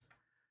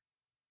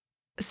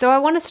So I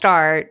want to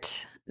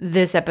start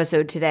this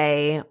episode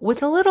today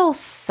with a little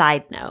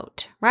side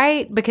note,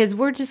 right? Because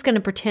we're just going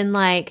to pretend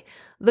like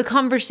the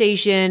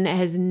conversation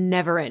has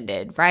never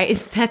ended, right?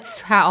 That's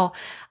how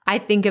I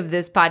think of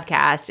this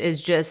podcast,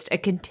 is just a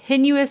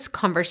continuous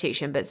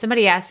conversation. But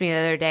somebody asked me the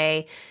other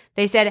day,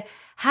 they said,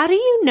 how do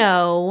you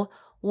know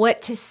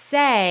what to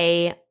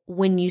say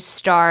when you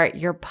start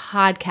your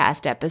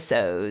podcast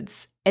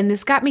episodes? And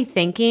this got me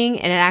thinking,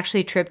 and it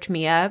actually tripped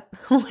me up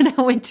when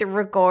I went to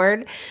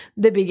record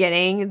the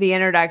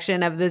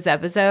introduction of this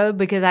episode,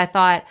 because I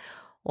thought,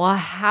 well,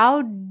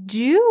 how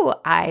do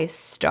I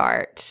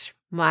start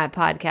my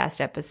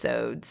podcast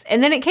episodes?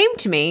 And then it came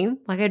to me,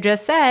 like I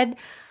just said,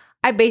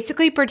 I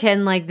basically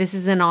pretend like this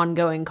is an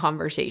ongoing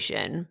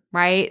conversation,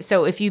 right?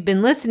 So if you've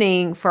been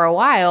listening for a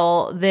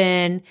while,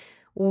 then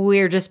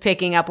we're just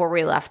picking up where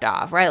we left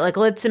off, right? Like,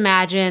 let's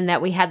imagine that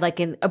we had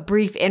like a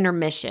brief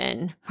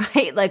intermission,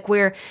 right? Like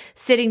we're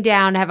sitting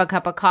down to have a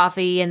cup of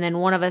coffee, and then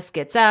one of us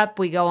gets up,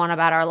 we go on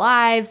about our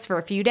lives for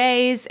a few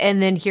days,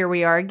 and then here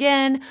we are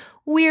again.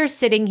 We're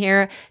sitting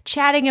here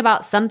chatting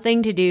about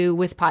something to do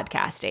with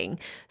podcasting.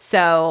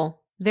 So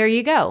there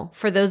you go.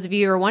 For those of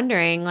you who are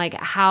wondering, like,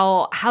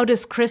 how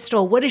does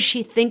Crystal, what does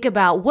she think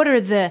about? What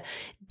are the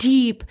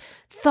deep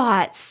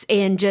thoughts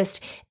and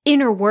just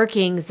inner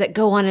workings that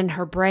go on in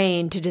her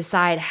brain to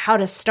decide how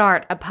to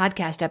start a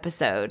podcast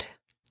episode?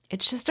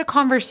 It's just a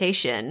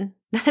conversation.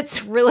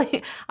 That's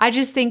really, I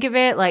just think of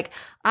it like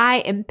I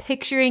am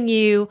picturing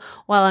you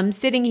while I'm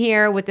sitting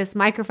here with this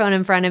microphone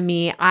in front of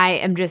me. I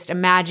am just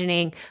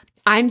imagining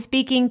I'm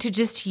speaking to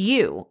just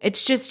you.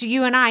 It's just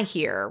you and I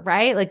here,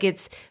 right? Like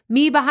it's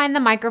me behind the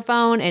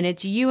microphone and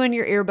it's you in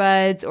your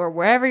earbuds or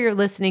wherever you're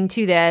listening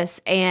to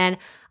this. And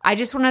I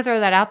just want to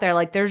throw that out there.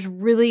 Like there's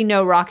really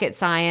no rocket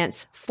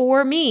science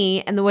for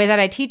me and the way that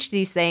I teach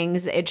these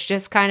things. It's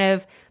just kind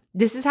of,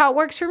 this is how it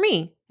works for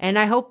me. And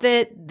I hope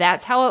that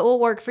that's how it will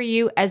work for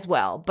you as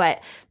well.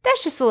 But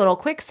that's just a little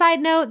quick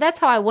side note. That's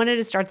how I wanted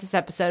to start this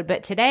episode.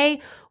 But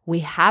today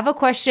we have a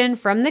question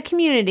from the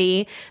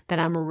community that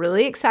I'm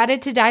really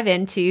excited to dive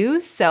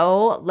into.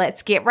 So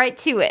let's get right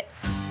to it.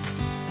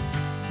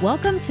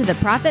 Welcome to the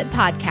Profit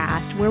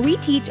Podcast, where we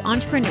teach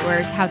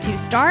entrepreneurs how to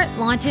start,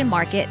 launch, and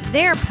market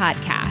their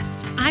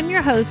podcast. I'm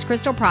your host,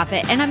 Crystal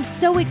Profit, and I'm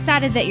so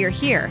excited that you're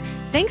here.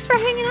 Thanks for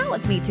hanging out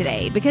with me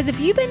today, because if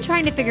you've been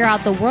trying to figure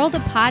out the world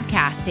of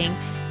podcasting,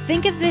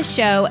 think of this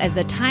show as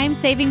the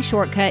time-saving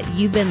shortcut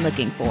you've been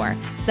looking for.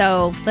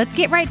 So let's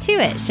get right to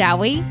it, shall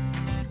we?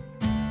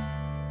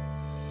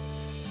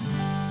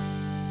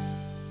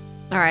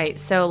 All right.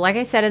 So like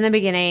I said in the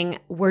beginning,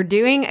 we're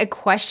doing a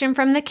question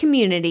from the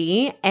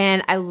community,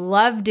 and I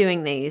love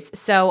doing these.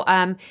 So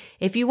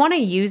if you want to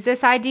use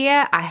this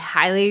idea, I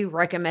highly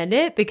recommend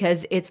it,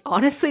 because it's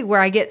honestly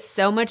where I get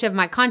so much of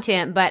my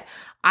content. But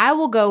I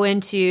will go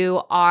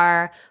into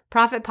our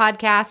Profit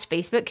Podcast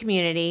Facebook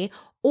community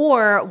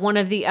or one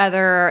of the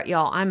other,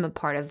 y'all, I'm a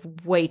part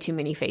of way too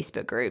many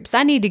Facebook groups.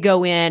 I need to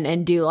go in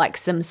and do like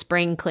some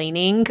spring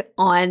cleaning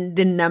on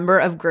the number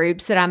of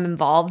groups that I'm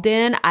involved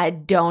in. I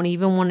don't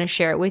even want to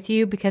share it with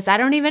you because I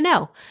don't even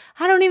know.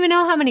 I don't even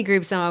know how many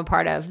groups I'm a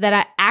part of that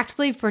I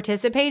actively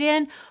participate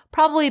in,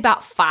 probably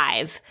about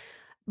 5.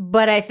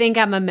 But I think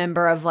I'm a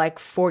member of like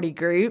 40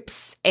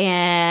 groups,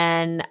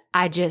 and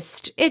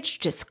it's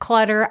just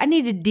clutter. I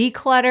need to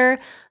declutter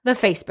the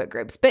Facebook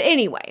groups. But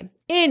anyway,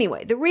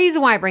 the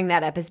reason why I bring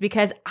that up is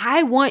because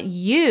I want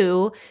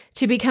you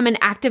to become an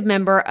active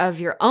member of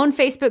your own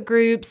Facebook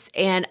groups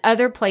and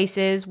other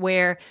places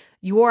where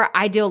your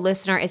ideal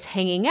listener is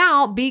hanging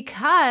out,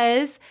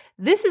 because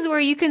this is where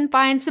you can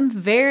find some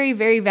very,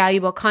 very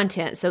valuable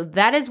content. So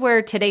that is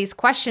where today's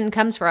question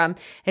comes from.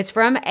 It's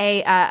from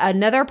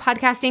another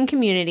podcasting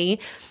community.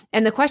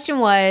 And the question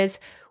was,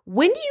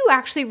 when do you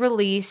actually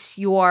release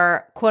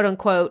your quote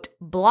unquote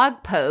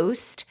blog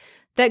post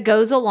that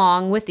goes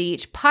along with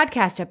each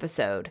podcast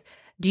episode?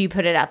 Do you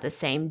put it out the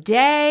same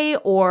day,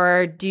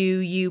 or do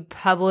you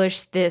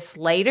publish this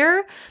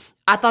later?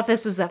 I thought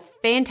this was a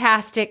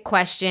fantastic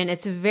question.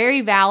 It's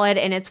very valid,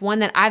 and it's one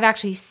that I've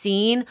actually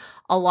seen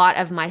a lot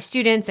of my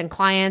students and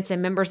clients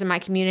and members of my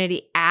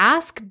community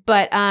ask,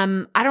 but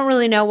I don't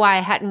really know why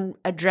I hadn't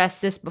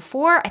addressed this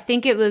before. I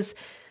think it was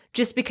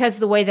just because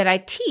the way that I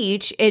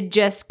teach, it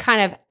just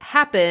kind of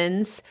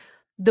happens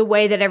the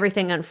way that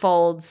everything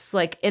unfolds,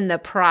 like in the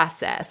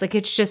process. Like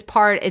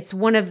it's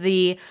one of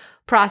the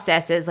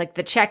processes, like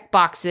the check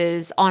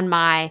boxes on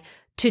my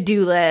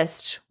to-do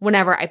list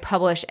whenever I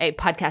publish a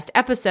podcast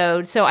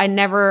episode. So I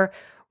never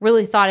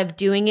really thought of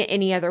doing it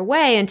any other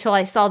way until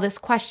I saw this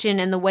question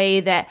and the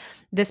way that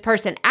this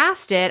person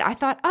asked it. I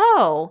thought,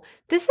 oh,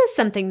 this is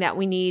something that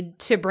we need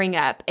to bring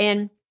up.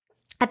 And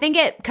I think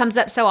it comes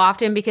up so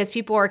often because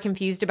people are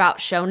confused about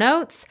show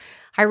notes.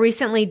 I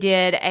recently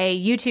did a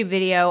YouTube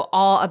video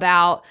all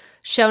about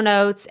show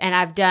notes, and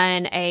I've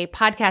done a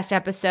podcast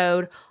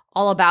episode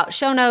all about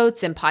show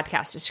notes and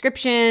podcast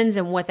descriptions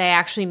and what they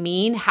actually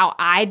mean, how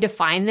I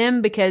define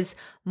them, because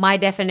my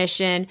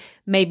definition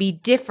may be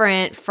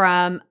different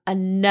from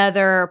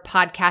another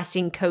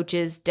podcasting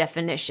coach's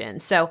definition.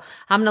 So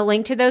I'm going to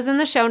link to those in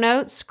the show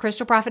notes,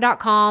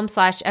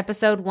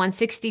 crystalprofit.com/episode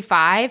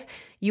 165.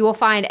 You will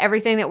find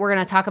everything that we're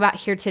going to talk about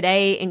here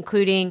today,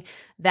 including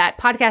that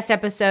podcast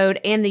episode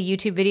and the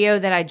YouTube video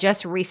that I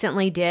just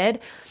recently did.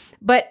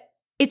 But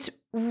it's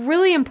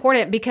really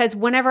important because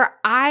whenever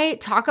I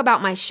talk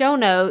about my show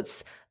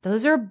notes,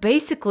 those are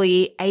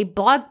basically a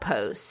blog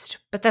post,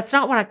 but that's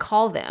not what I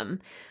call them,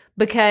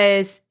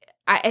 because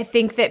I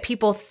think that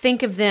people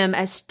think of them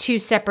as two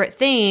separate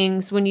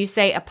things. When you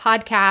say a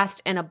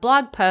podcast and a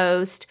blog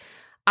post,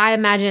 I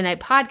imagine a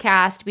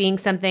podcast being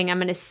something I'm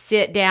going to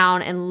sit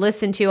down and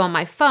listen to on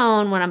my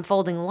phone when I'm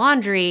folding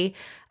laundry,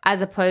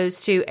 as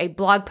opposed to a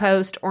blog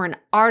post or an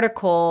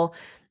article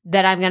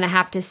that I'm going to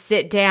have to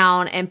sit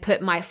down and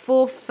put my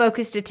full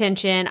focused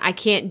attention. I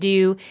can't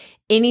do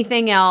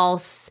anything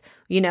else.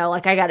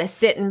 Like I got to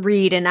sit and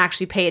read and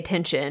actually pay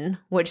attention,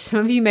 which some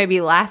of you may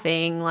be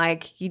laughing,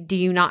 like, do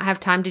you not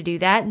have time to do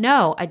that?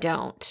 No, I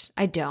don't.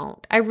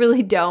 I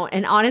really don't.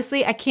 And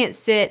honestly, I can't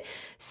sit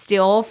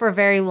still for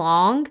very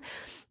long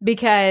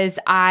because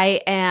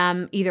I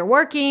am either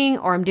working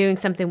or I'm doing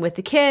something with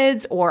the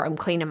kids or I'm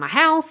cleaning my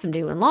house, I'm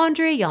doing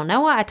laundry. Y'all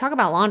know I talk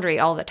about laundry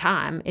all the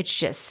time. It's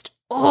just,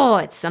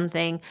 it's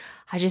something.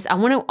 I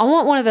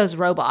want one of those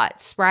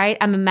robots, right?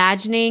 I'm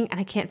imagining, and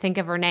I can't think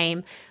of her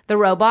name, the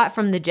robot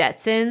from the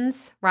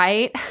Jetsons,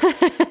 right?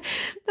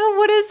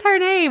 What is her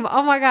name?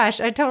 Oh my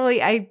gosh, I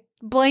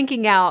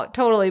blanking out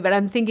totally, but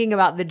I'm thinking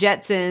about the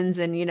Jetsons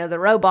and, the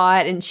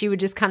robot, and she would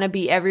just kind of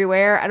be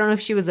everywhere. I don't know if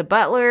she was a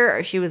butler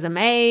or she was a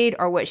maid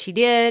or what she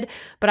did,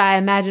 but I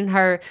imagine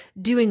her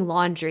doing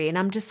laundry, and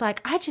I'm just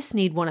like, I just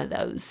need one of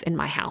those in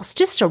my house,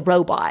 just a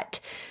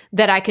robot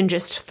that I can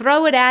just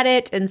throw it at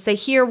it and say,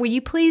 here, will you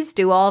please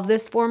do all of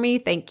this for me?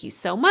 Thank you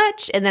so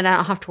much. And then I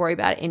don't have to worry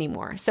about it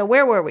anymore. So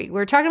where were we? We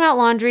were talking about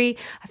laundry.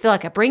 I feel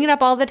like I bring it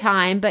up all the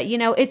time, but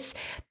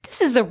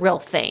this is a real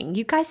thing.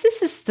 You guys,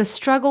 the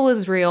struggle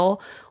is real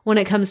when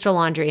it comes to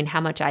laundry and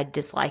how much I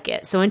dislike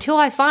it. So until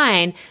I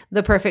find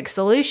the perfect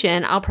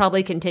solution, I'll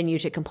probably continue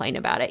to complain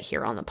about it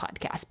here on the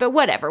podcast. But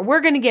whatever, we're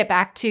going to get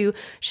back to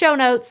show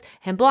notes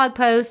and blog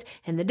posts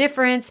and the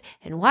difference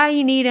and why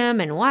you need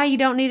them and why you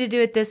don't need to do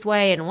it this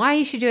way and why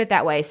you should do it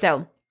that way.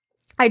 So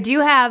I do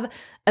have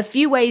a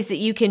few ways that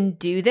you can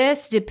do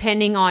this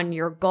depending on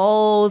your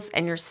goals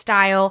and your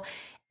style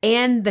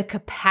and the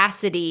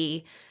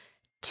capacity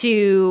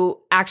to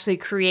actually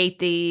create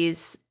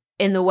these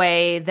in the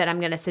way that I'm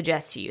going to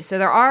suggest to you. So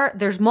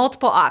there's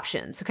multiple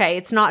options, okay?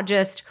 It's not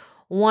just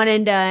one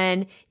and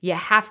done. You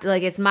have to,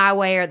 it's my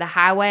way or the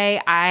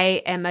highway.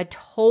 I am a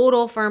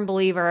total firm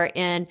believer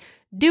in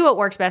do what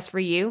works best for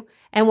you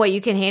and what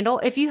you can handle.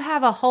 If you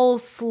have a whole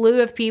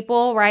slew of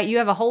people, right? You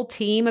have a whole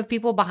team of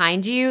people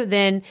behind you,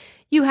 then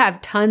you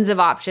have tons of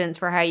options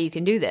for how you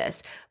can do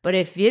this. But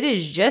if it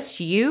is just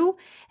you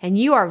and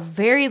you are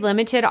very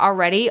limited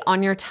already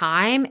on your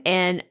time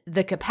and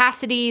the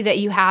capacity that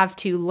you have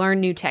to learn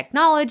new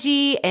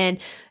technology and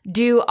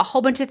do a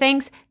whole bunch of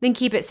things, then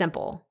keep it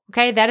simple.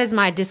 Okay, that is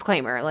my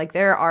disclaimer.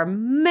 There are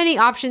many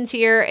options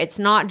here. It's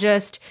not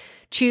just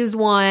choose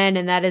one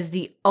and that is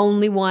the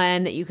only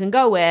one that you can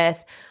go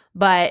with,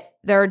 but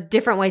there are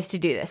different ways to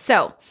do this.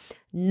 So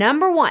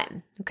number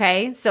one,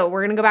 okay, so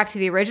we're going to go back to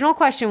the original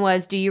question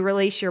was, do you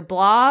release your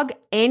blog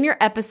and your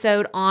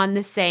episode on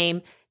the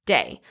same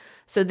day?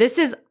 So this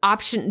is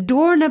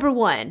door number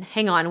one.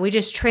 Hang on, we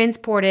just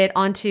transported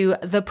onto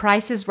The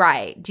Price is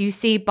Right. Do you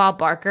see Bob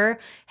Barker?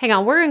 Hang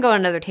on, we're going to go on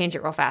another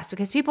tangent real fast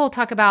because people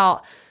talk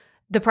about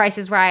The Price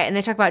is Right and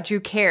they talk about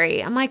Drew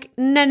Carey. I'm like,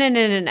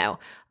 no.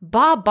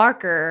 Bob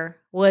Barker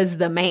was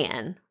the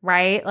man,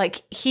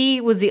 right?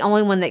 He was the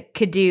only one that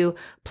could do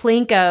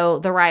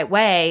Plinko the right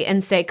way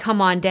and say,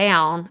 come on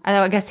down.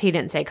 I guess he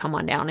didn't say come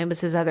on down. It was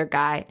his other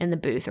guy in the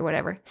booth or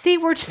whatever. See,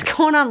 we're just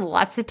going on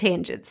lots of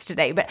tangents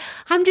today, but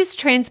I'm just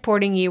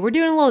transporting you. We're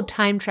doing a little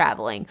time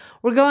traveling.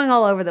 We're going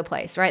all over the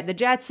place, right? The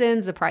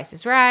Jetsons, The Price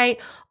is Right,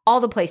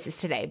 all the places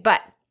today. But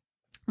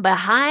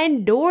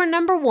behind door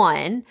number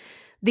one,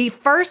 the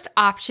first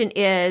option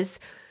is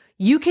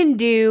you can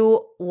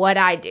do what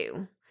I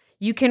do.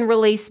 You can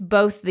release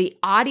both the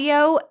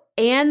audio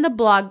and the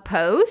blog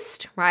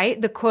post,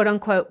 right? The quote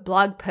unquote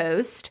blog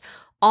post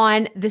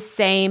on the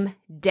same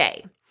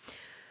day.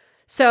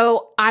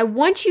 So I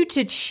want you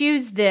to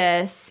choose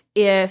this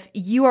if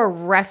you are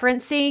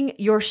referencing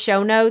your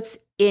show notes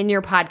in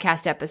your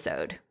podcast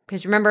episode.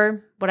 Because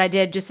remember what I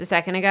did just a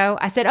second ago?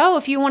 I said,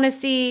 if you want to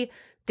see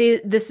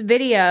this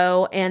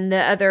video and the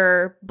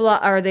other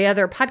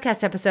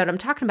podcast episode I'm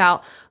talking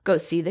about, go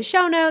see the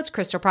show notes,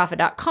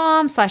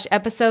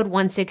 crystalprofit.com/episode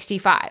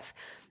 165.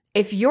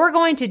 If you're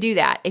going to do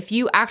that, if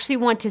you actually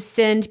want to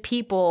send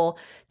people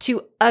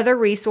to other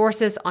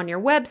resources on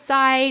your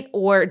website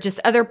or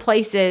just other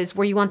places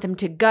where you want them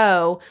to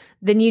go,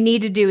 then you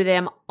need to do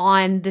them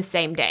on the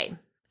same day.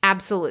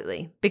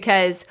 Absolutely.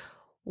 Because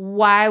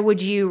why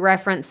would you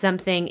reference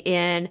something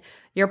in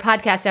your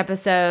podcast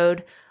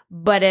episode,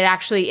 but it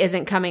actually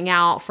isn't coming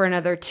out for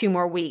another 2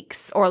 more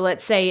weeks? Or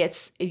let's say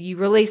you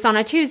release on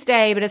a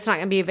Tuesday, but it's not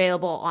going to be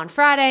available on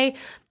Friday.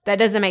 That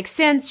doesn't make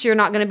sense. You're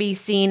not going to be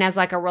seen as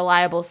like a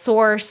reliable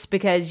source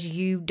because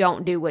you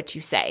don't do what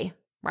you say,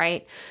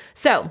 right?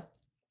 So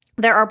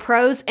there are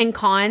pros and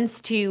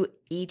cons to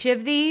each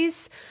of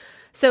these.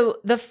 So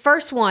the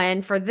first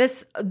one for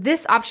this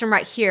option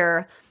right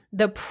here,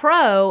 the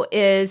pro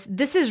is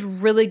this is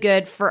really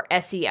good for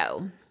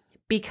SEO,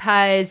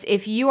 because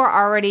if you are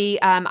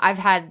already, I've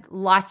had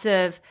lots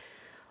of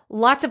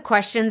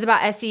questions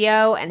about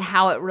SEO and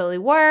how it really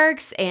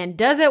works, and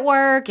does it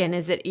work, and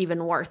is it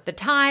even worth the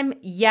time?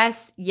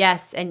 Yes,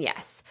 yes, and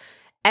yes.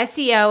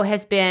 SEO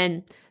has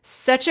been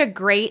such a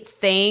great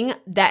thing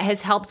that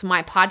has helped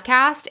my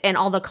podcast and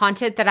all the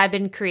content that I've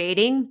been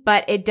creating,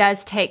 but it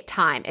does take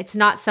time. It's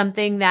not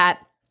something that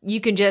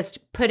you can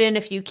just put in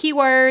a few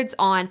keywords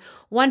on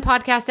one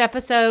podcast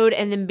episode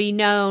and then be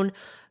known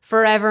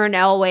forever and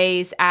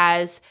always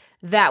as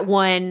that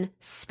one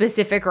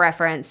specific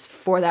reference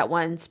for that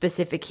one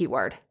specific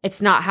keyword.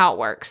 It's not how it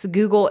works.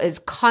 Google is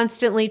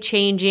constantly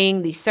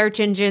changing. The search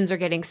engines are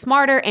getting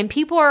smarter, and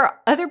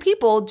other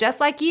people just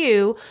like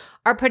you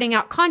are putting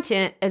out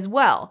content as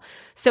well.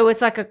 So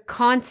it's like a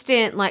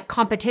constant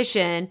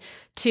competition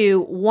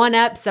to one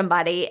up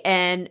somebody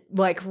and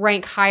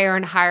rank higher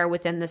and higher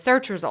within the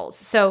search results.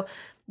 So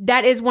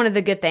that is one of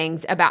the good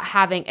things about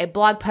having a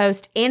blog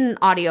post and an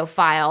audio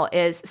file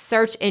is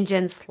search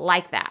engines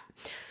like that.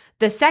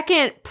 The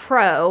second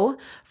pro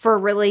for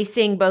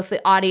releasing both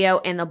the audio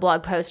and the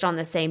blog post on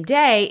the same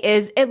day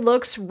is it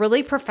looks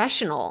really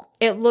professional.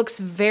 It looks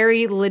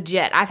very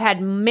legit. I've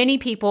had many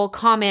people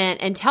comment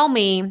and tell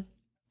me,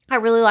 I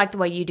really like the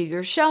way you do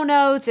your show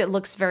notes. It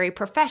looks very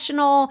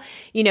professional,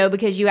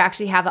 because you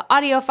actually have an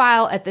audio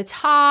file at the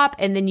top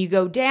and then you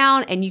go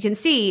down and you can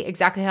see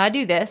exactly how I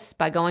do this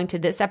by going to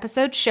this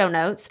episode's show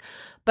notes.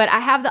 But I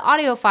have the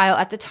audio file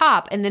at the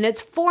top and then it's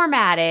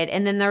formatted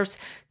and then there's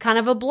kind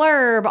of a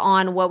blurb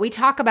on what we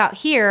talk about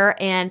here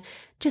and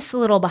just a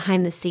little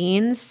behind the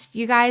scenes.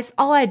 You guys,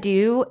 all I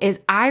do is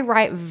I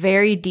write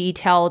very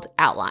detailed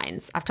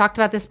outlines. I've talked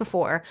about this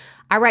before.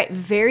 I write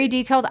very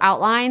detailed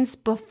outlines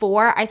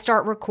before I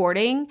start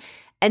recording.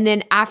 And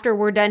then after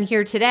we're done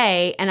here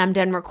today and I'm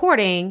done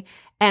recording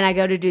and I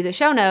go to do the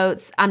show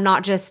notes, I'm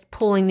not just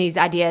pulling these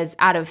ideas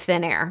out of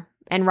thin air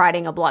and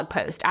writing a blog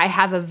post. I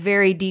have a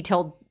very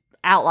detailed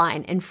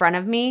outline in front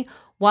of me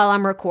while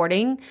I'm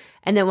recording.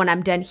 And then when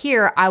I'm done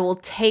here, I will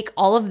take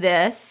all of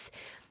this.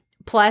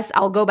 Plus,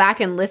 I'll go back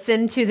and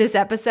listen to this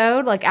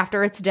episode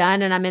after it's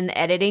done and I'm in the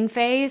editing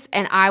phase,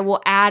 and I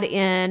will add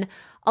in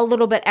a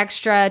little bit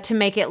extra to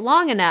make it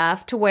long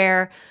enough to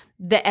where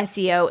the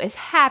SEO is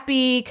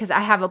happy, because I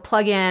have a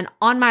plugin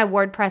on my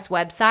WordPress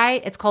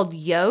website. It's called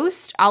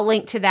Yoast. I'll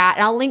link to that,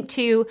 and I'll link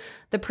to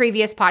the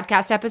previous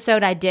podcast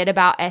episode I did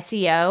about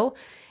SEO,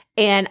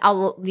 and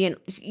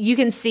you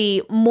can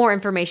see more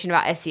information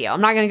about SEO.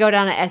 I'm not going to go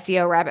down an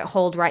SEO rabbit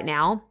hole right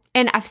now.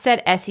 And I've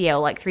said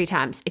SEO 3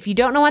 times. If you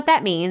don't know what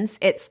that means,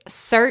 it's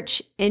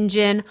search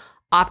engine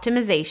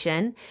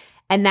optimization.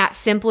 And that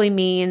simply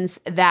means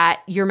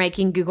that you're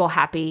making Google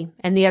happy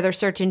and the other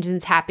search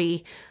engines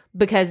happy,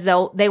 because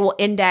they will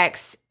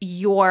index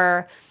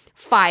your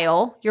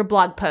file, your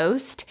blog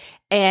post,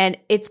 and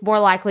it's more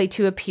likely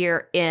to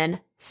appear in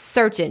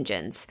search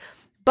engines.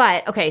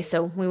 But okay,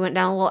 so we went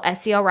down a little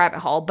SEO rabbit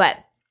hole, but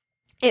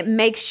it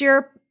makes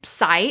your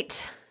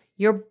site,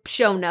 your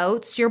show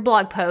notes, your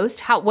blog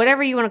post,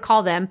 whatever you want to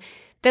call them,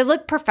 they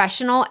look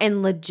professional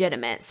and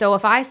legitimate. So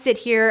if I sit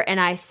here and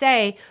I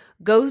say,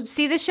 go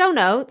see the show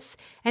notes,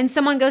 and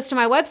someone goes to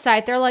my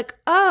website, they're like,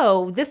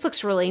 oh, this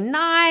looks really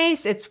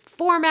nice. It's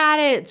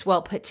formatted. It's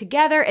well put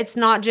together. It's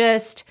not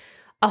just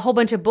a whole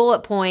bunch of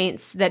bullet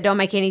points that don't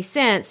make any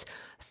sense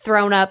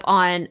thrown up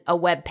on a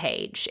web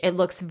page. It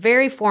looks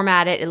very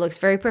formatted. It looks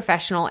very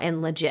professional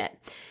and legit.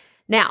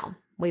 Now,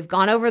 we've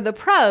gone over the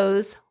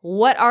pros.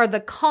 What are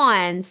the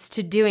cons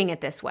to doing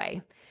it this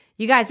way?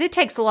 You guys, it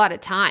takes a lot of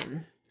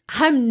time.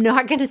 I'm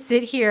not going to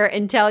sit here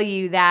and tell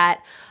you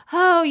that,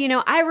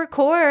 I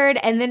record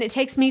and then it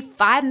takes me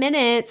 5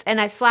 minutes and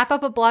I slap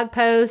up a blog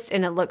post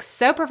and it looks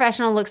so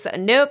professional.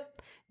 Nope.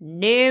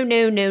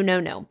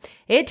 No.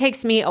 It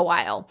takes me a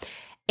while.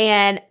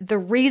 And the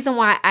reason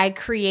why I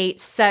create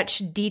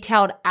such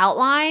detailed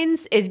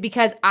outlines is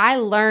because I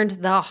learned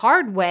the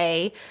hard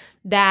way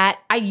that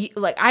I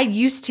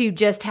used to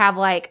just have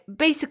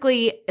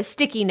basically a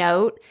sticky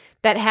note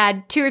that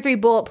had 2 or 3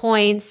 bullet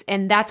points,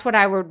 and that's what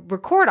I would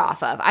record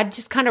off of. I'd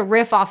just kind of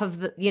riff off of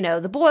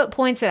the bullet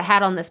points that I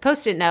had on this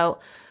Post-it note.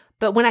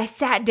 But when I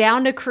sat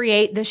down to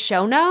create the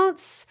show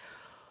notes,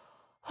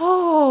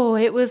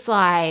 it was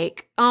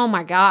oh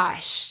my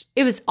gosh,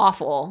 it was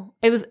awful.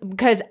 It was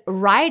because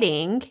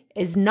writing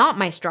is not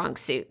my strong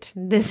suit.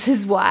 This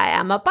is why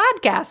I'm a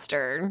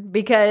podcaster,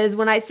 because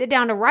when I sit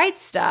down to write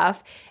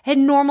stuff, it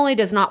normally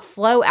does not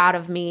flow out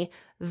of me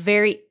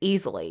very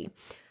easily.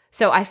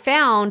 So I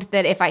found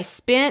that if I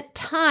spent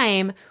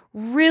time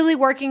really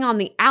working on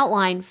the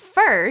outline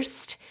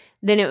first,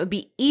 then it would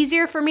be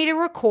easier for me to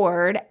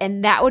record,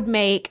 and that would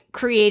make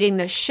creating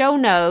the show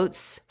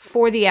notes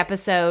for the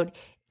episode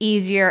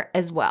easier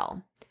as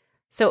well.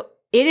 So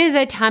it is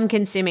a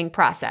time-consuming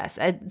process.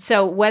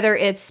 So whether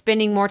it's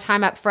spending more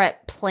time up front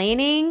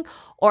planning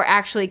or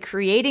actually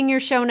creating your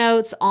show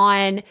notes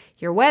on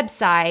your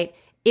website,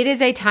 it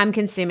is a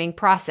time-consuming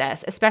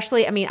process.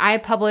 Especially, I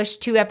publish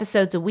 2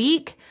 episodes a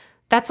week.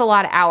 That's a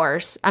lot of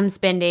hours I'm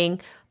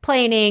spending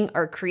planning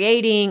or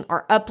creating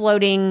or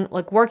uploading,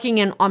 like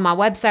working on my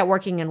website,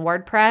 working in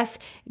WordPress,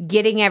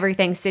 getting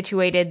everything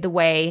situated the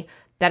way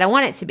that I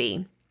want it to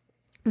be.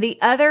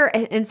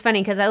 It's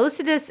funny because I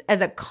listed this as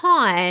a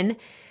con.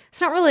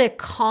 It's not really a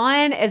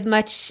con as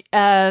much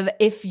of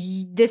if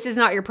this is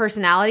not your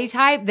personality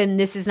type, then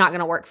this is not going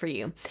to work for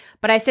you.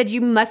 But I said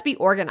you must be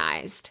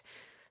organized.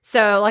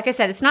 So like I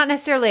said, it's not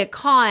necessarily a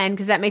con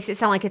because that makes it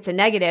sound like it's a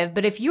negative.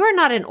 But if you are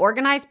not an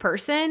organized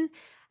person,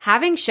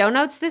 having show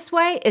notes this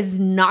way is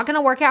not going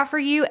to work out for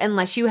you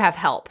unless you have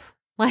help.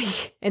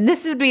 And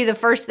this would be the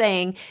first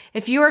thing.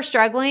 If you are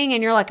struggling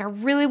and you're like, I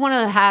really want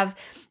to have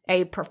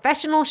a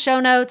professional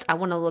show notes, I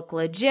want to look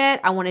legit,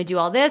 I want to do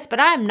all this, but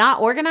I am not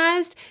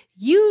organized,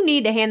 you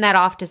need to hand that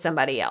off to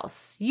somebody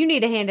else. You need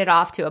to hand it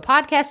off to a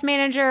podcast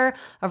manager,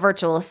 a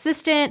virtual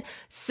assistant,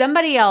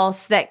 somebody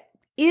else that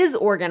is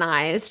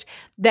organized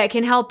that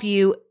can help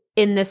you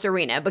in this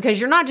arena, because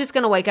you're not just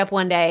going to wake up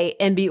one day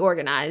and be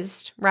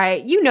organized,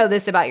 right? You know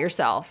this about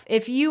yourself.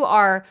 If you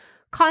are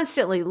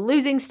constantly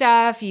losing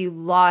stuff, you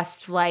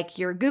lost like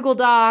your Google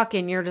Doc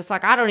and you're just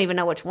like, I don't even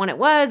know which one it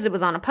was. It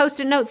was on a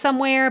Post-it note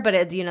somewhere,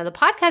 but the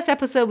podcast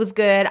episode was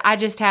good. I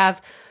just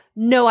have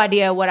no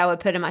idea what I would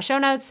put in my show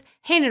notes.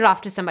 Hand it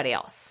off to somebody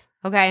else.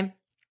 Okay.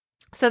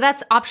 So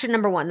that's option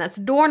number 1. That's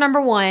door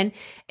number 1,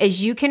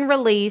 is you can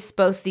release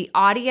both the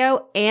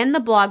audio and the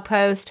blog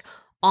post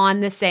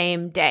on the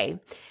same day.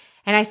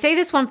 And I say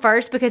this one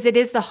first because it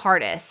is the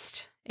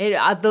hardest.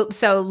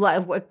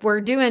 So we're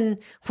doing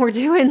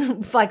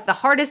like the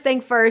hardest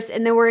thing first,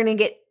 and then we're going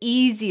to get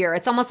easier.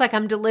 It's almost like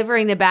I'm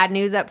delivering the bad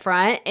news up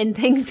front and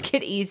things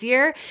get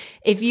easier.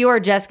 If you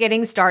are just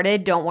getting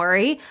started, don't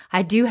worry.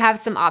 I do have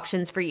some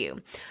options for you.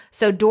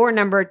 So door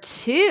number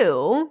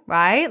 2,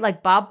 right?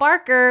 Like Bob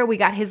Barker, we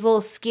got his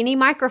little skinny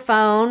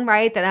microphone,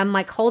 right? That I'm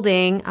like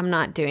holding. I'm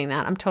not doing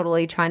that. I'm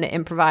totally trying to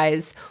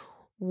improvise.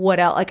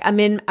 What else? Like I'm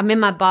in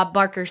my Bob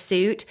Barker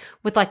suit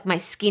with like my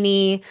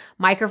skinny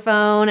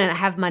microphone, and I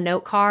have my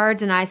note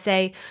cards, and I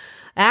say,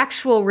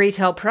 actual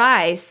retail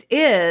price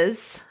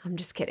is, I'm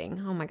just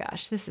kidding. Oh my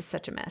gosh, this is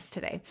such a mess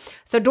today.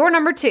 So door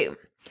number 2,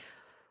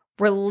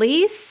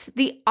 release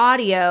the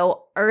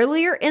audio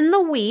earlier in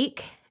the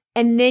week,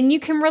 and then you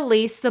can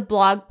release the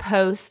blog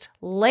post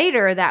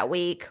later that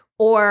week,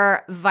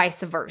 or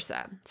vice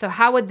versa. So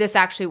how would this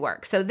actually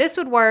work? So this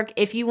would work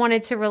if you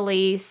wanted to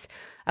release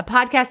a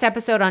podcast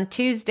episode on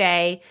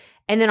Tuesday,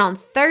 and then on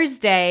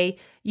Thursday,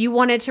 you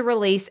wanted to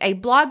release a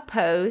blog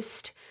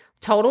post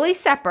totally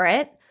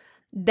separate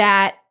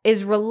that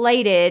is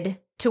related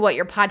to what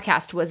your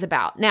podcast was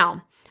about.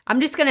 Now,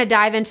 I'm just going to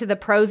dive into the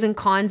pros and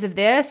cons of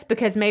this,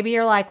 because maybe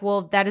you're like,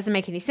 well, that doesn't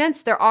make any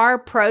sense. There are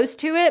pros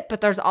to it,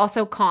 but there's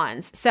also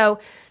cons. So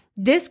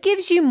this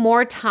gives you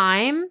more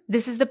time.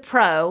 This is the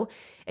pro.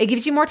 It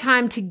gives you more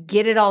time to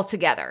get it all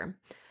together.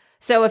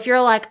 So if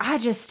you're like, I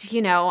just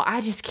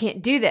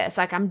can't do this.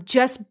 Like I'm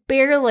just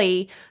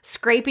barely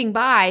scraping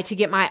by to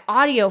get my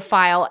audio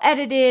file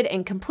edited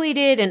and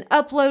completed and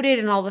uploaded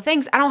and all the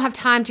things. I don't have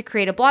time to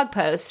create a blog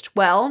post.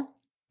 Well,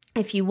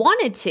 if you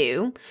wanted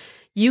to,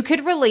 you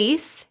could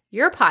release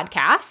your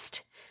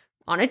podcast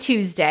on a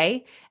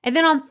Tuesday, and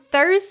then on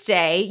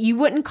Thursday, you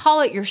wouldn't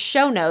call it your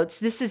show notes.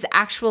 This is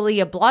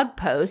actually a blog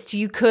post.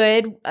 You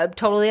could,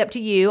 totally up to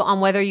you on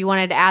whether you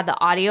wanted to add the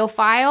audio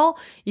file.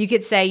 You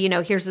could say,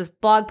 here's this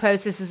blog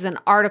post. This is an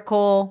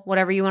article,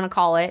 whatever you want to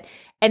call it,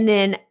 and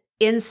then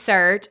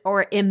insert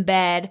or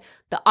embed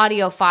the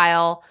audio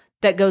file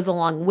that goes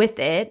along with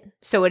it.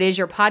 So it is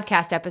your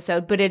podcast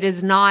episode, but it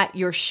is not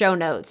your show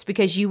notes,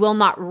 because you will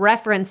not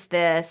reference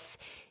this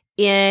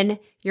in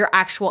your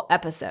actual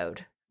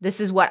episode. This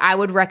is what I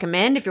would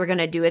recommend if you're going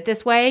to do it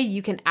this way.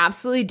 You can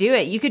absolutely do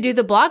it. You could do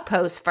the blog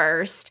post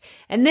first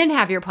and then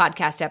have your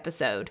podcast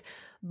episode.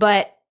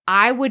 But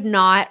I would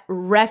not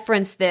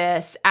reference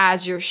this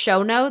as your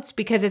show notes,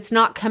 because it's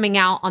not coming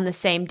out on the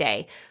same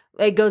day.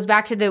 It goes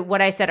back to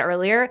what I said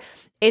earlier.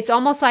 It's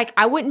almost like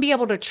I wouldn't be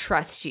able to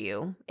trust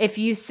you if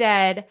you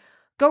said,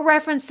 go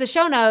reference the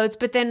show notes,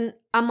 but then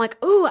I'm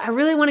like, ooh, I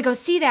really want to go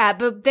see that.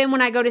 But then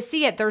when I go to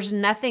see it, there's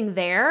nothing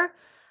there.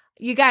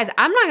 You guys,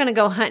 I'm not going to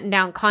go hunting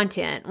down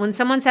content. When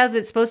someone says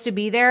it's supposed to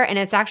be there and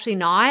it's actually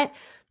not,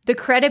 the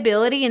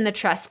credibility and the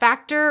trust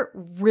factor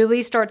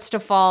really starts to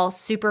fall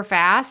super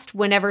fast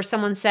whenever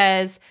someone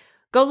says,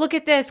 go look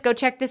at this, go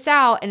check this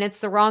out, and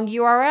it's the wrong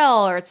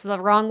URL or it's the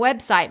wrong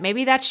website.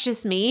 Maybe that's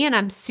just me and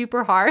I'm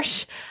super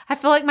harsh. I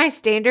feel like my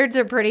standards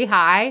are pretty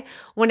high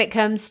when it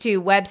comes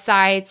to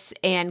websites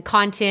and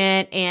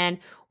content and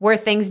where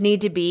things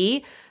need to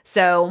be.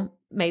 So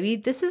maybe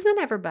this isn't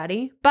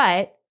everybody,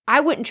 but I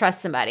wouldn't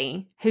trust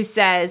somebody who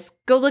says,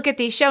 go look at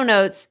these show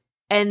notes,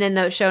 and then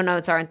those show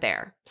notes aren't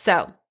there.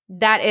 So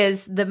that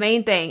is the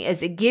main thing,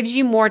 is it gives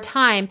you more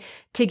time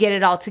to get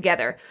it all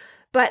together.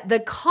 But the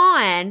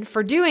con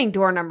for doing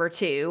door number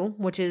 2,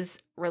 which is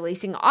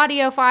releasing an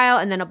audio file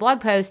and then a blog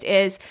post,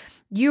 is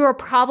you are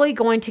probably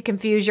going to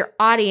confuse your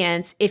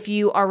audience if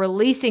you are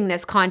releasing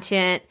this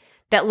content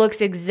that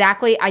looks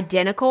exactly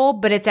identical,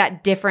 but it's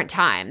at different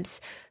times.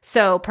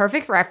 So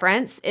perfect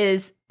reference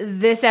is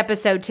this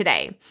episode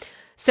today.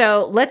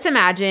 So let's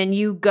imagine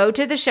you go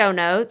to the show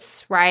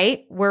notes,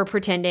 right? We're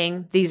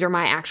pretending these are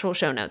my actual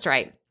show notes,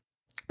 right?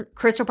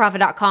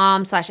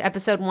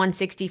 crystalprofit.com/episode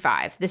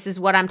 165. This is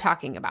what I'm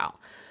talking about.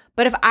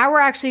 But if I were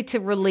actually to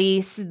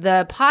release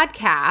the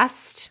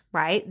podcast,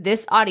 right,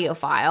 this audio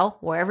file,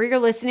 wherever you're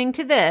listening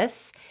to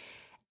this,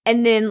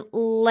 and then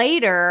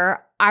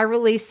later I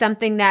released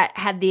something that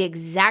had the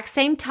exact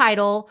same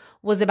title,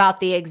 was about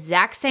the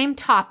exact same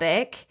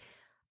topic,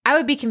 I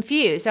would be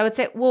confused. I would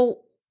say,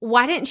 well,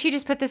 why didn't she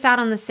just put this out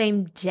on the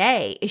same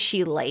day? Is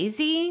she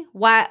lazy?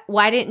 Why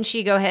didn't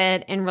she go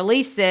ahead and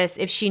release this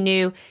if she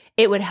knew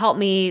it would help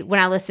me when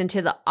I listen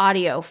to the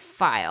audio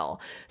file?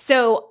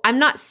 So I'm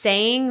not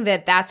saying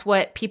that that's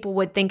what people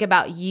would think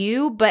about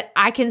you, but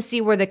I can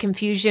see where the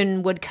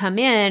confusion would come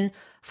in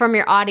from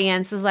your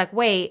audience is like,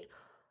 wait,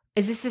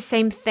 is this the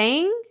same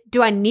thing?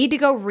 Do I need to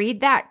go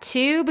read that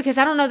too? Because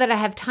I don't know that I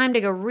have time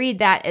to go read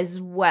that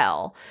as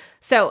well.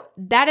 So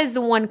that is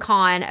the one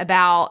con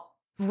about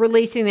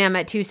releasing them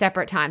at 2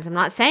 separate times. I'm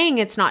not saying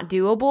it's not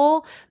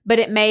doable, but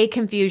it may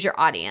confuse your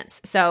audience.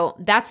 So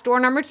that's door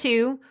number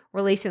 2,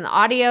 releasing the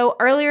audio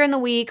earlier in the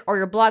week or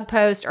your blog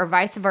post or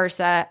vice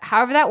versa.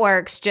 However that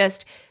works,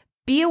 just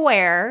be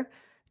aware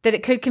that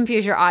it could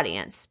confuse your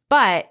audience,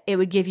 but it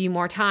would give you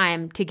more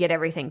time to get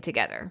everything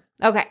together.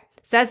 Okay,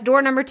 so that's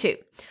door number 2.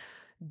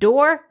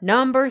 Door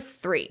number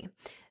 3.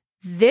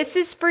 This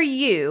is for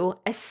you,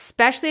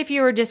 especially if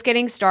you are just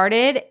getting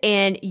started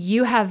and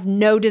you have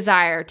no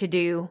desire to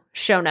do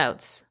show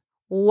notes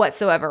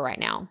whatsoever right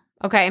now,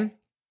 okay?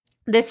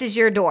 This is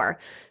your door.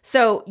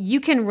 So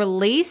you can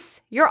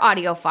release your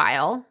audio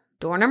file,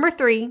 door number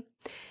 3,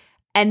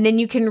 and then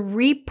you can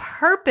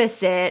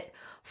repurpose it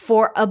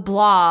for a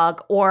blog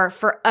or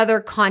for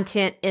other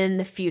content in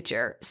the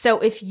future.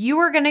 So if you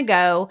were going to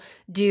go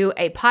do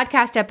a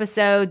podcast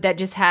episode that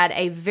just had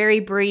a very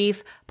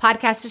brief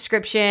podcast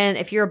description,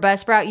 if you're a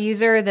Buzzsprout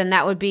user, then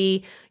that would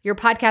be your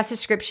podcast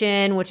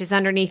description, which is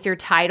underneath your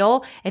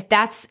title. If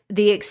that's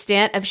the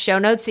extent of show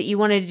notes that you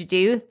wanted to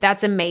do,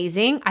 that's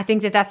amazing. I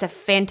think that that's a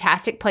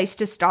fantastic place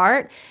to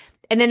start.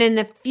 And then in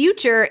the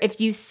future,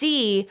 if you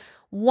see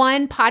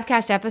one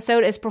podcast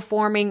episode is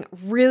performing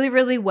really,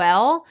 really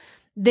well,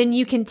 then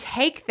you can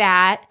take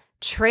that,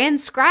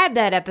 transcribe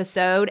that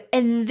episode,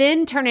 and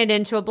then turn it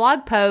into a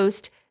blog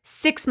post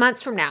 6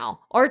 months from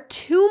now or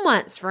 2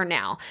 months from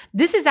now.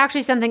 This is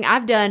actually something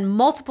I've done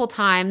multiple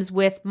times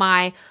with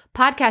my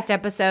podcast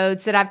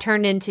episodes that I've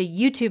turned into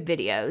YouTube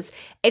videos.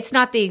 It's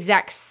not the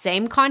exact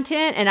same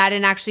content, and I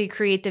didn't actually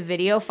create the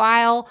video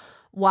file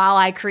while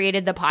I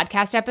created the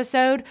podcast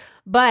episode,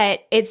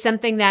 but it's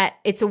something that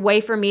it's a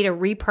way for me to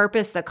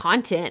repurpose the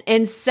content.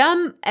 In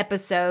some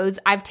episodes,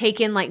 I've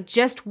taken like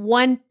just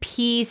one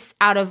piece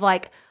out of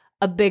like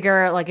a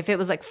bigger, like if it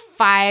was like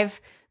 5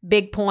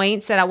 big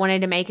points that I wanted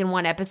to make in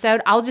one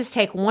episode, I'll just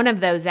take one of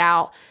those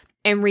out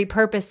and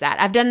repurpose that.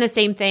 I've done the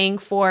same thing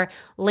for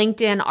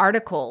LinkedIn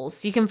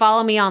articles. You can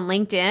follow me on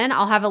LinkedIn.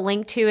 I'll have a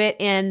link to it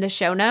in the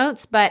show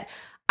notes, but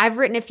I've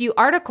written a few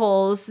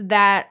articles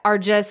that are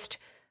just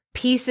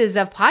pieces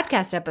of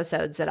podcast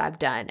episodes that I've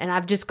done. And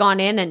I've just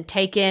gone in and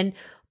taken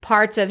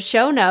parts of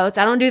show notes.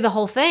 I don't do the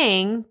whole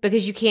thing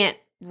because you can't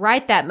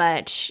write that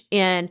much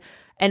in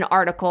an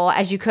article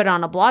as you could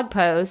on a blog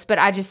post, but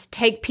I just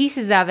take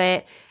pieces of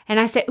it and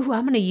I say, ooh,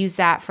 I'm going to use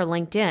that for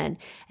LinkedIn.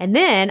 And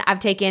then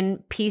I've taken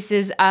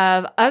pieces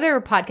of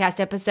other podcast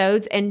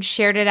episodes and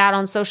shared it out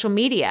on social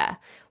media.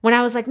 When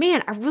I was like,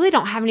 man, I really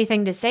don't have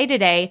anything to say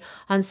today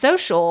on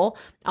social,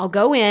 I'll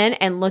go in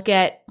and look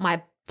at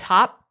my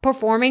top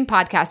performing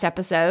podcast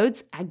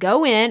episodes. I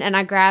go in and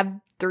I grab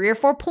 3 or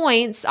 4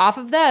 points off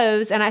of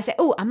those and I say,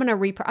 oh, I'm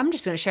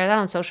just going to share that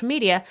on social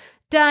media.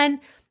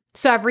 Done.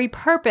 So I've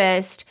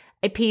repurposed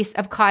a piece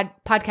of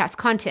podcast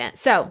content.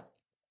 So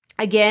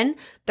again,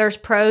 there's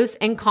pros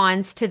and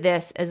cons to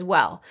this as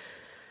well.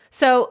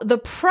 So the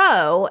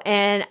pro,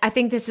 and I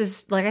think this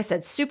is, like I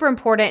said, super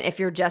important if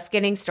you're just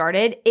getting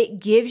started, it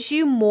gives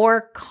you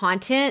more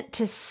content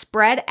to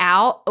spread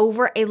out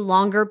over a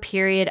longer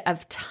period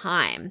of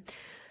time.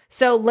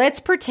 So let's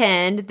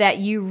pretend that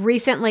you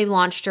recently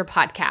launched your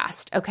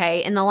podcast,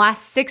 okay? In the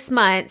last 6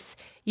 months,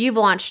 you've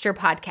launched your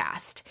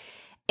podcast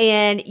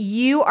and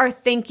you are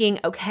thinking,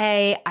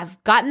 okay,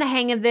 I've gotten the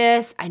hang of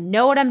this. I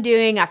know what I'm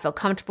doing. I feel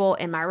comfortable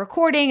in my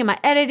recording and my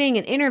editing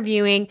and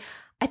interviewing.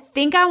 I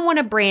think I want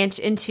to branch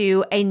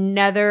into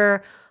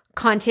another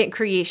content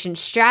creation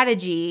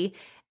strategy.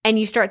 And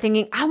you start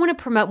thinking, I want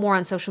to promote more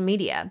on social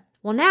media.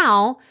 Well,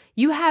 now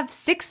you have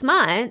 6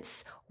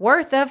 months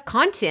worth of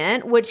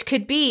content, which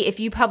could be, if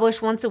you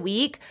publish once a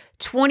week,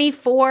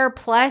 24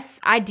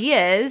 plus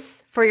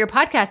ideas for your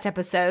podcast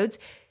episodes.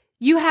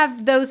 You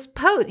have those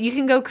posts. You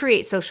can go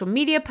create social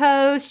media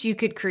posts. You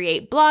could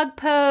create blog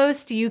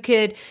posts. You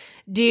could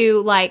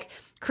do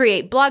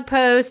create blog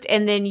post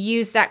and then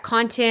use that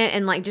content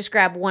and just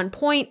grab one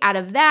point out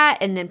of that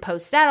and then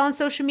post that on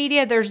social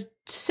media. There's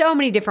so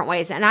many different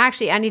ways. And I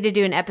need to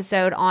do an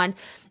episode on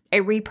a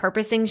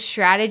repurposing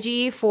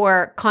strategy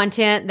for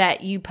content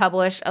that you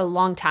published a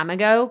long time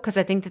ago, because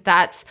I think that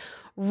that's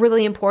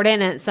really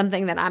important and it's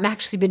something that I'm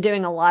actually been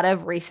doing a lot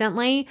of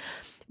recently.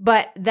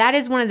 But that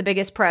is one of the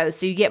biggest pros.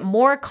 So you get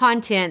more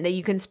content that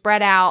you can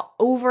spread out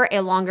over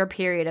a longer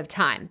period of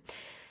time.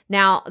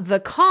 Now, the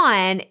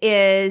con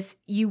is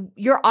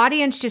your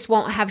audience just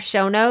won't have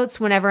show notes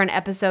whenever an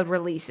episode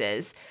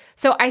releases.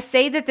 So I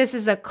say that this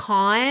is a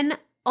con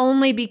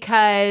only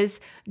because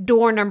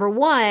door number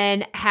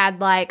one had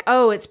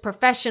it's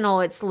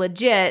professional, it's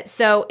legit.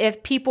 So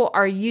if people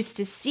are used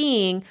to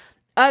seeing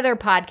other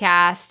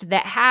podcasts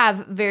that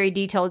have very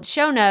detailed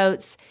show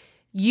notes,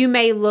 you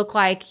may look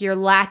like you're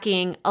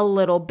lacking a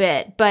little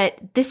bit. But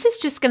this is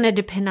just going to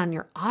depend on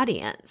your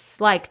audience.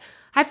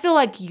 I feel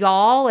like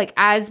y'all,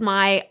 as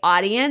my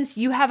audience,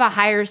 you have a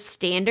higher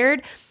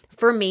standard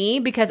for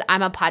me because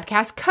I'm a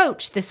podcast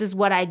coach. This is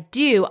what I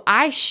do.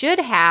 I should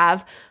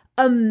have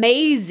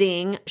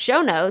amazing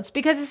show notes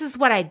because this is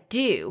what I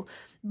do.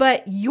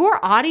 But your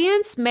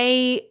audience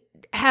may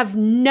have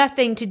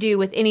nothing to do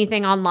with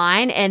anything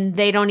online and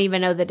they don't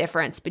even know the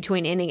difference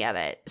between any of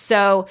it.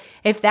 So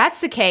if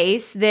that's the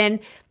case, then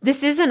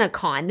this isn't a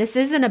con. This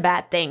isn't a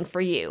bad thing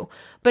for you.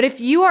 But if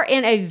you are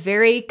in a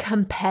very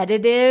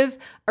competitive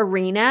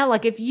arena,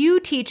 if you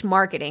teach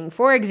marketing,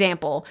 for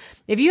example,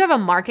 if you have a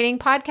marketing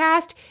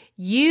podcast,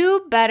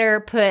 you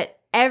better put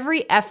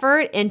every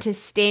effort into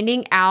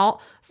standing out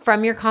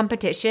from your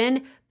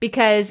competition,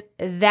 because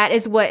that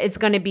is what is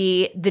going to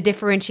be the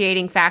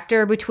differentiating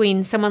factor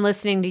between someone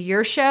listening to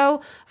your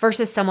show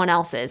versus someone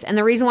else's. And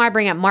the reason why I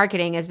bring up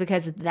marketing is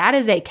because that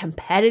is a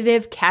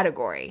competitive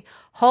category.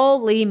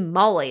 Holy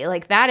moly.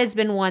 That has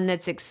been one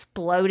that's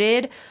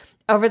exploded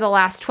over the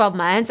last 12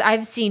 months.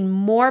 I've seen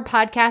more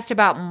podcasts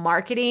about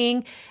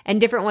marketing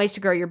and different ways to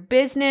grow your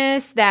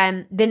business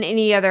than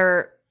any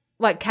other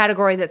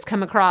category that's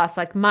come across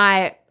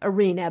my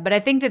arena. But I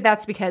think that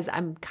that's because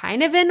I'm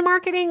kind of in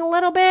marketing a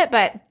little bit,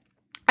 but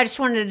I just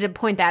wanted to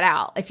point that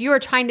out. If you are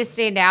trying to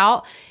stand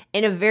out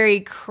in a very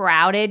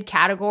crowded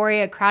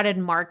category, a crowded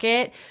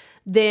market,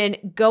 then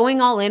going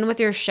all in with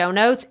your show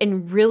notes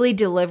and really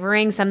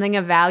delivering something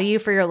of value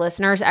for your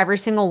listeners every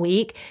single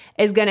week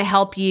is going to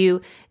help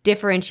you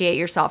differentiate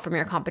yourself from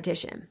your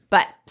competition.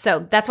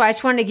 So that's why I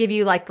just wanted to give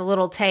you the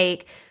little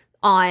take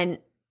on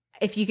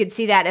if you could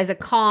see that as a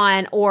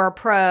con or a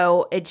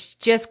pro. It's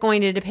just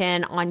going to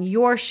depend on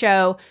your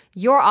show,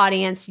 your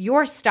audience,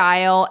 your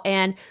style,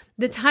 and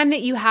the time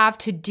that you have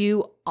to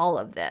do all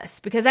of this.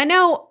 Because I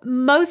know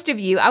most of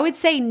you, I would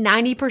say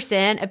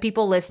 90% of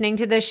people listening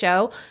to this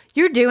show,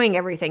 you're doing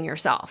everything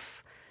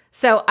yourself.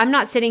 So I'm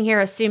not sitting here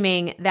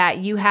assuming that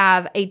you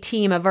have a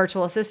team of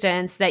virtual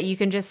assistants that you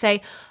can just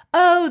say,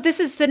 oh, this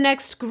is the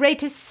next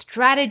greatest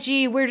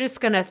strategy. We're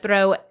just going to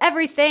throw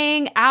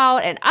everything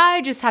out and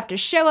I just have to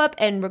show up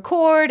and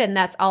record and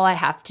that's all I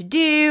have to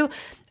do.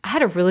 I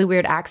had a really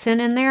weird accent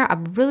in there.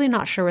 I'm really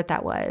not sure what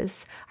that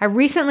was. I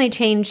recently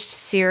changed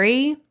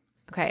Siri.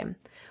 Okay,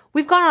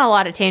 we've gone on a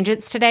lot of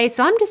tangents today,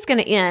 so I'm just going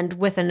to end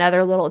with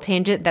another little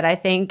tangent that I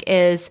think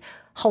is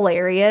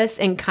hilarious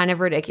and kind of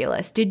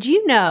ridiculous. Did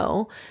you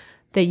know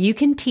that you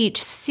can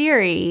teach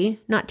Siri,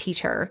 not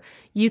teach her,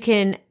 you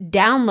can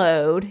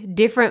download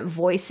different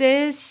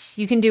voices.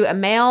 You can do a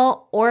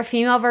male or a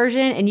female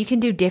version, and you can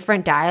do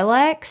different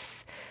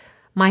dialects.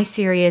 My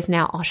Siri is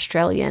now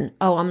Australian.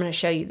 Oh, I'm going to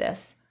show you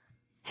this.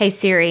 Hey,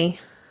 Siri,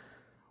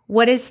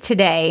 what is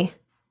today?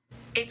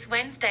 It's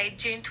Wednesday,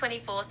 June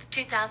 24th,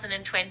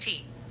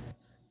 2020.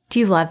 Do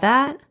you love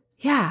that?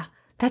 Yeah,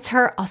 that's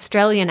her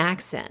Australian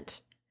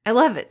accent. I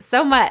love it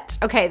so much.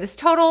 Okay, this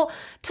total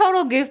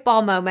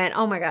goofball moment.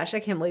 Oh my gosh,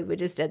 I can't believe we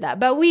just did that.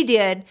 But we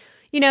did.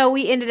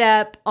 We ended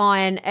up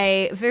on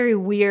a very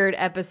weird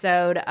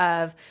episode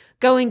of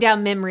going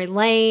down memory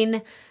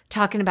lane,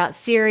 talking about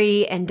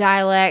Siri and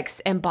dialects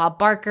and Bob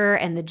Barker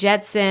and the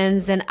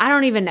Jetsons. And I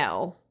don't even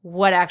know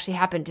what actually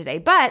happened today.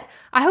 But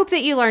I hope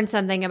that you learned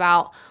something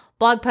about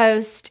blog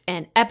posts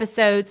and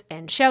episodes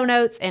and show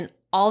notes and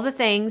all the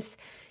things.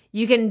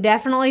 You can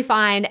definitely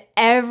find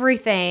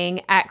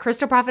everything at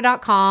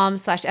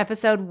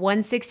crystalprofit.com/episode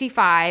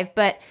 165.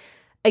 But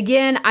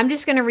again, I'm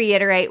just going to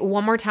reiterate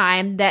one more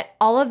time that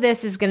all of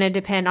this is going to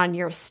depend on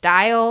your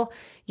style,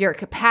 your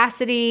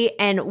capacity,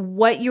 and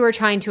what you are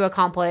trying to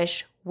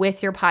accomplish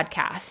with your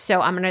podcast.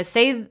 So I'm going to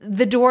say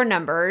the door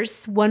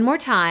numbers one more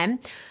time.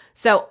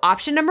 So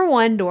option number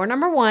one, door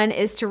number one,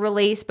 is to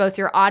release both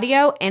your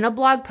audio and a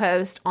blog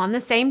post on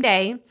the same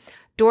day.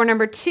 Door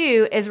number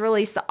 2 is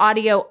release the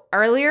audio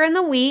earlier in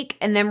the week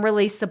and then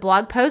release the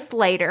blog post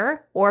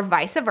later, or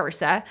vice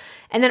versa.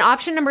 And then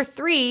option number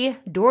 3,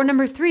 door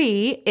number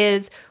 3,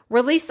 is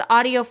release the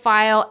audio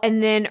file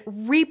and then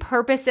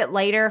repurpose it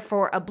later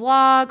for a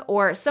blog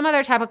or some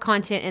other type of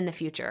content in the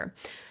future.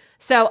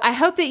 So I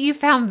hope that you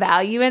found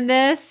value in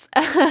this.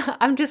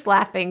 I'm just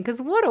laughing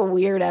because what a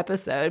weird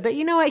episode. But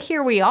you know what?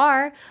 Here we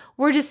are.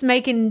 We're just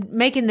making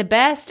the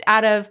best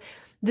out of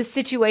the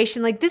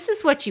situation. Like, this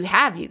is what you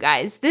have, you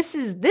guys. This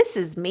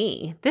is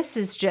me. This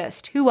is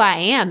just who I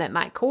am at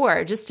my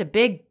core, just a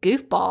big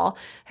goofball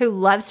who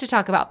loves to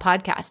talk about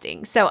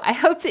podcasting. So I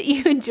hope that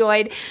you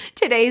enjoyed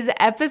today's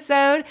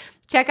episode.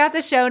 Check out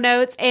the show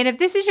notes. And if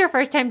this is your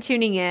first time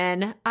tuning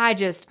in,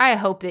 I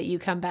hope that you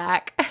come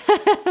back.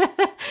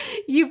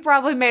 You've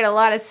probably made a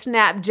lot of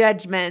snap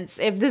judgments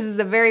if this is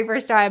the very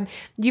first time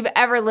you've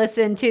ever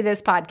listened to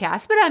this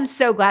podcast, but I'm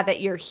so glad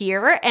that you're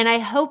here. And I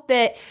hope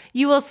that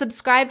you will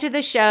subscribe to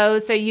the show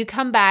so you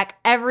come back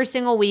every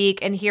single week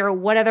and hear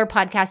what other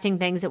podcasting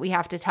things that we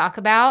have to talk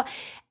about.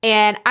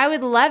 And I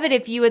would love it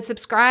if you would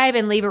subscribe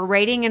and leave a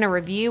rating and a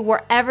review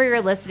wherever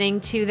you're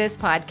listening to this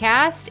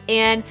podcast.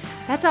 And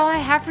that's all I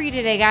have for you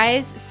today,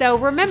 guys. So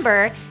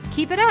remember,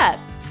 keep it up.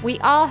 We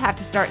all have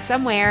to start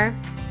somewhere.